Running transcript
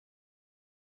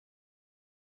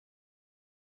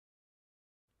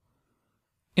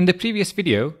In the previous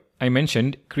video, I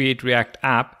mentioned Create React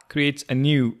App creates a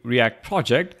new React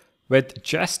project with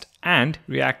Jest and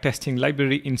React Testing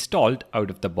Library installed out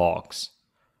of the box.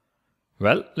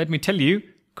 Well, let me tell you,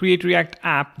 Create React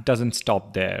App doesn't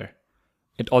stop there.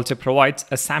 It also provides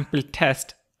a sample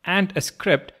test and a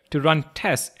script to run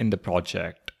tests in the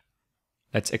project.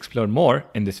 Let's explore more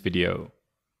in this video.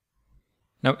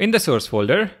 Now in the source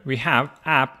folder, we have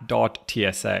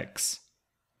app.tsx.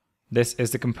 This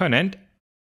is the component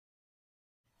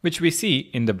which we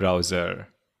see in the browser.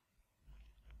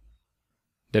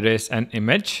 There is an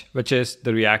image, which is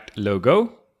the React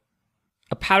logo,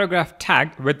 a paragraph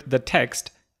tag with the text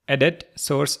edit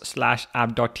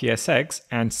source/app.tsx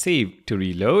and save to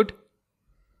reload,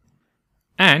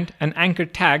 and an anchor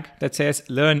tag that says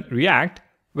learn React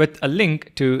with a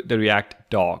link to the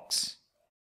React docs.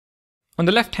 On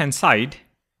the left-hand side,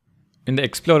 in the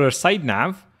Explorer side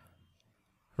nav,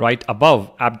 right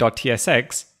above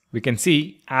app.tsx, we can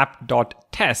see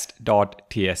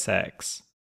app.test.tsx.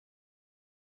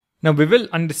 Now we will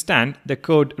understand the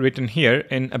code written here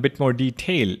in a bit more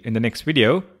detail in the next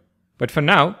video, but for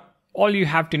now, all you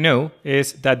have to know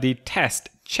is that the test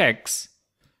checks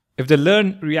if the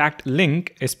Learn React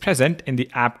link is present in the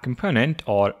app component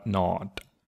or not.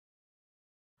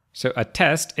 So a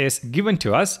test is given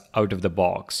to us out of the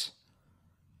box.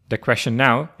 The question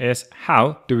now is,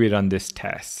 how do we run this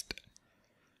test?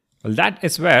 Well, that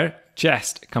is where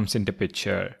Jest comes into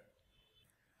picture.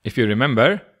 If you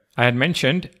remember, I had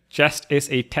mentioned Jest is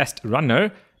a test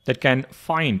runner that can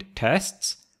find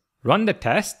tests, run the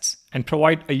tests, and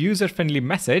provide a user-friendly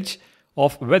message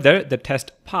of whether the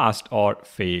test passed or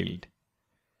failed.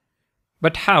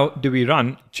 But how do we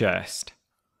run Jest?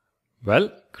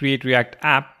 Well, Create React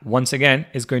App once again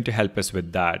is going to help us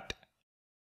with that.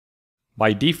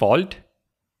 By default,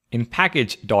 in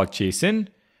package.json,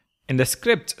 in the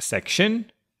scripts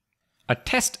section, a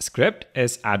test script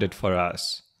is added for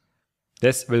us.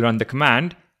 This will run the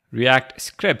command react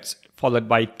scripts followed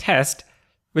by test,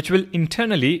 which will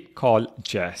internally call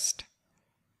Jest.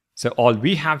 So all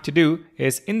we have to do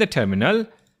is in the terminal,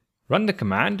 run the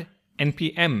command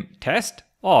npm test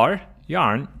or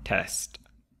yarn test.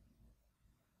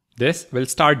 This will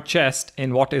start Jest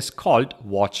in what is called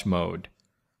watch mode.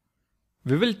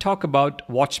 We will talk about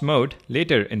watch mode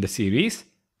later in the series,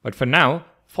 but for now,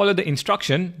 follow the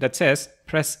instruction that says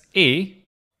press A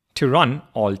to run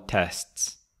all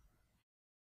tests.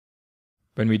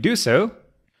 When we do so,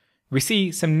 we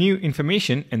see some new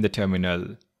information in the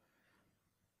terminal.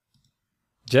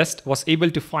 Jest was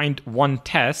able to find one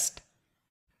test,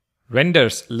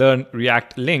 renders Learn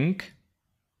React link,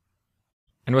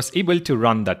 and was able to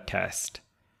run that test.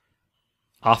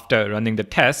 After running the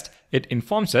test, it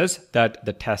informs us that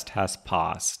the test has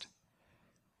passed.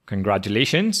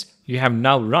 Congratulations, you have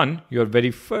now run your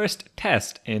very first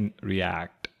test in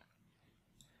React.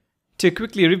 To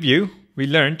quickly review, we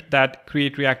learned that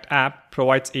Create React App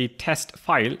provides a test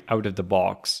file out of the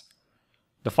box.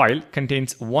 The file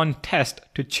contains one test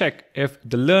to check if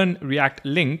the Learn React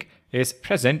link is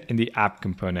present in the app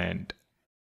component.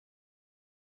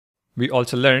 We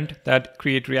also learned that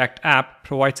Create React App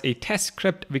provides a test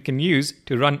script we can use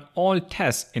to run all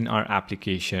tests in our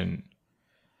application.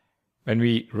 When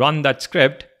we run that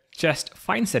script, Jest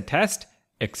finds the test,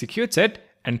 executes it,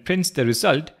 and prints the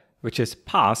result, which is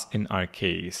pass in our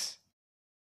case.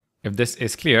 If this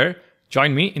is clear,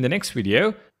 join me in the next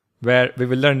video where we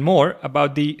will learn more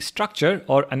about the structure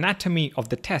or anatomy of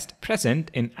the test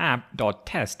present in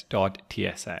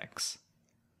app.test.tsx.